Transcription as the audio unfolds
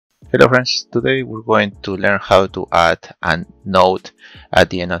Hello friends, today we're going to learn how to add a node at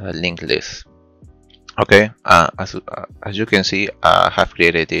the end of a linked list. Okay, as you can see, I have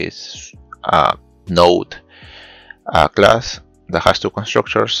created this node class that has two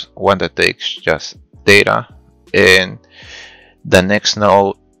constructors, one that takes just data and the next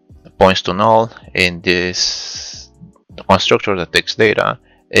node points to null in this constructor that takes data,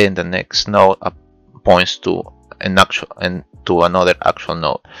 and the next node points to another actual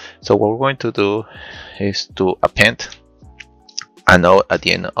node. So what we're going to do is to append a node at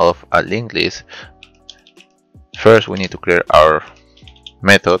the end of a linked list. First we need to create our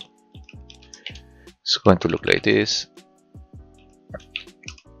method. It's going to look like this: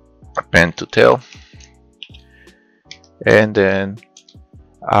 append to tail, and then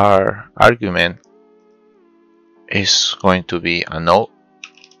our argument is going to be a node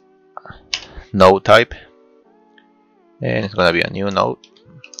type, and it's going to be a new node.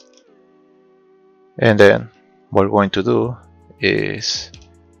 And then what we're going to do is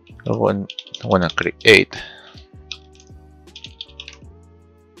we're going to create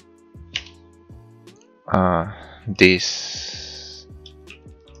this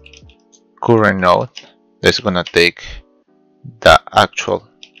current node that's going to take the actual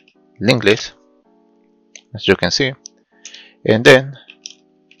linked list, as you can see, and then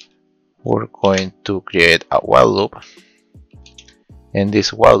we're going to create a while loop, and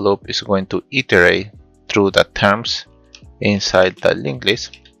this while loop is going to iterate through the terms inside the linked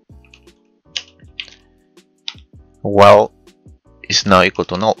list while is now equal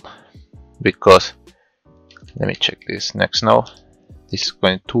to null, because let me check this next node. This is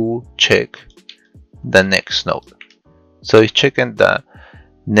going to check the next node, so it's checking the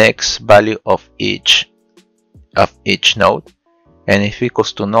next value of each node, and if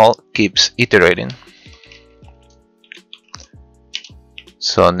equals to null, keeps iterating.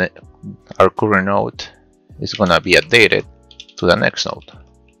 So our current node is gonna be updated to the next node.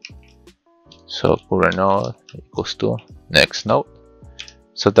 So current node equals to next node.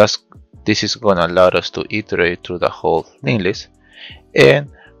 So this is gonna allow us to iterate through the whole linked list.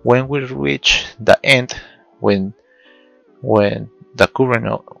 And when we reach the end, when the current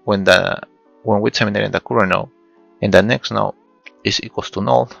node, when we terminate the current node and the next node is equals to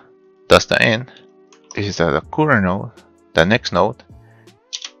null, that's the end. This is the current node. The next node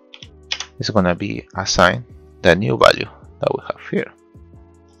is gonna be assigned the new value that we have here,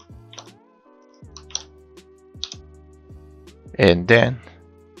 and then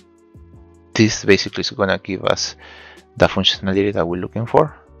this basically is gonna give us the functionality that we're looking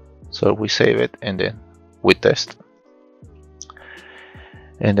for. So we save it and then we test,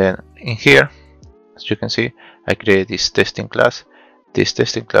 and then in here, as you can see, I created this testing class. This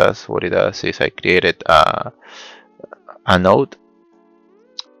testing class, what it does is I created a node.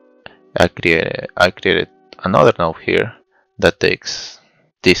 I created another node here that takes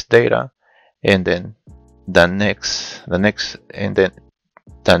this data, and then the next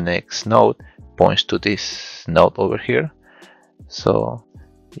node points to this node over here. So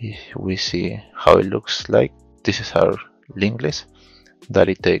if we see how it looks like, this is our linked list that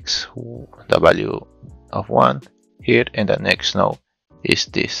it takes the value of 1 here, and the next node is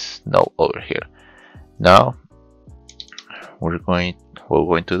this node over here. Now what we're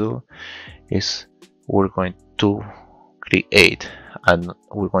going to do is we're going to create and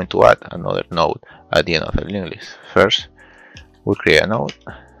we're going to add another node at the end of the linked list. First we create a node,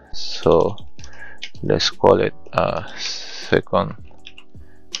 so let's call it second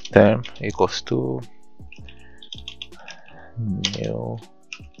term equals to new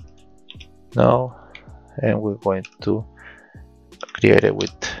node, and we're going to create it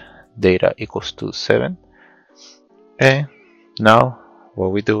with data equals to 7. And now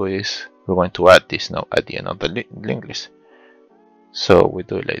what we do is we're going to add this node at the end of the linked list. So we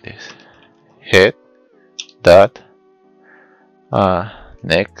do it like this: head dot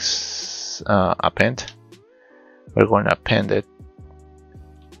next append. We're going to append it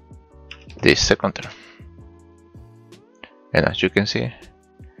this second term, and as you can see,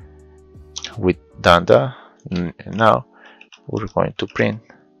 we've done that. Now we're going to print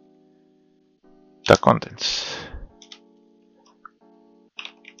the contents.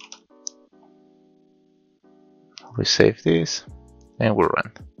 We save this and we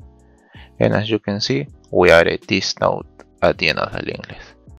run, and as you can see, we added this node at the end of the linked list.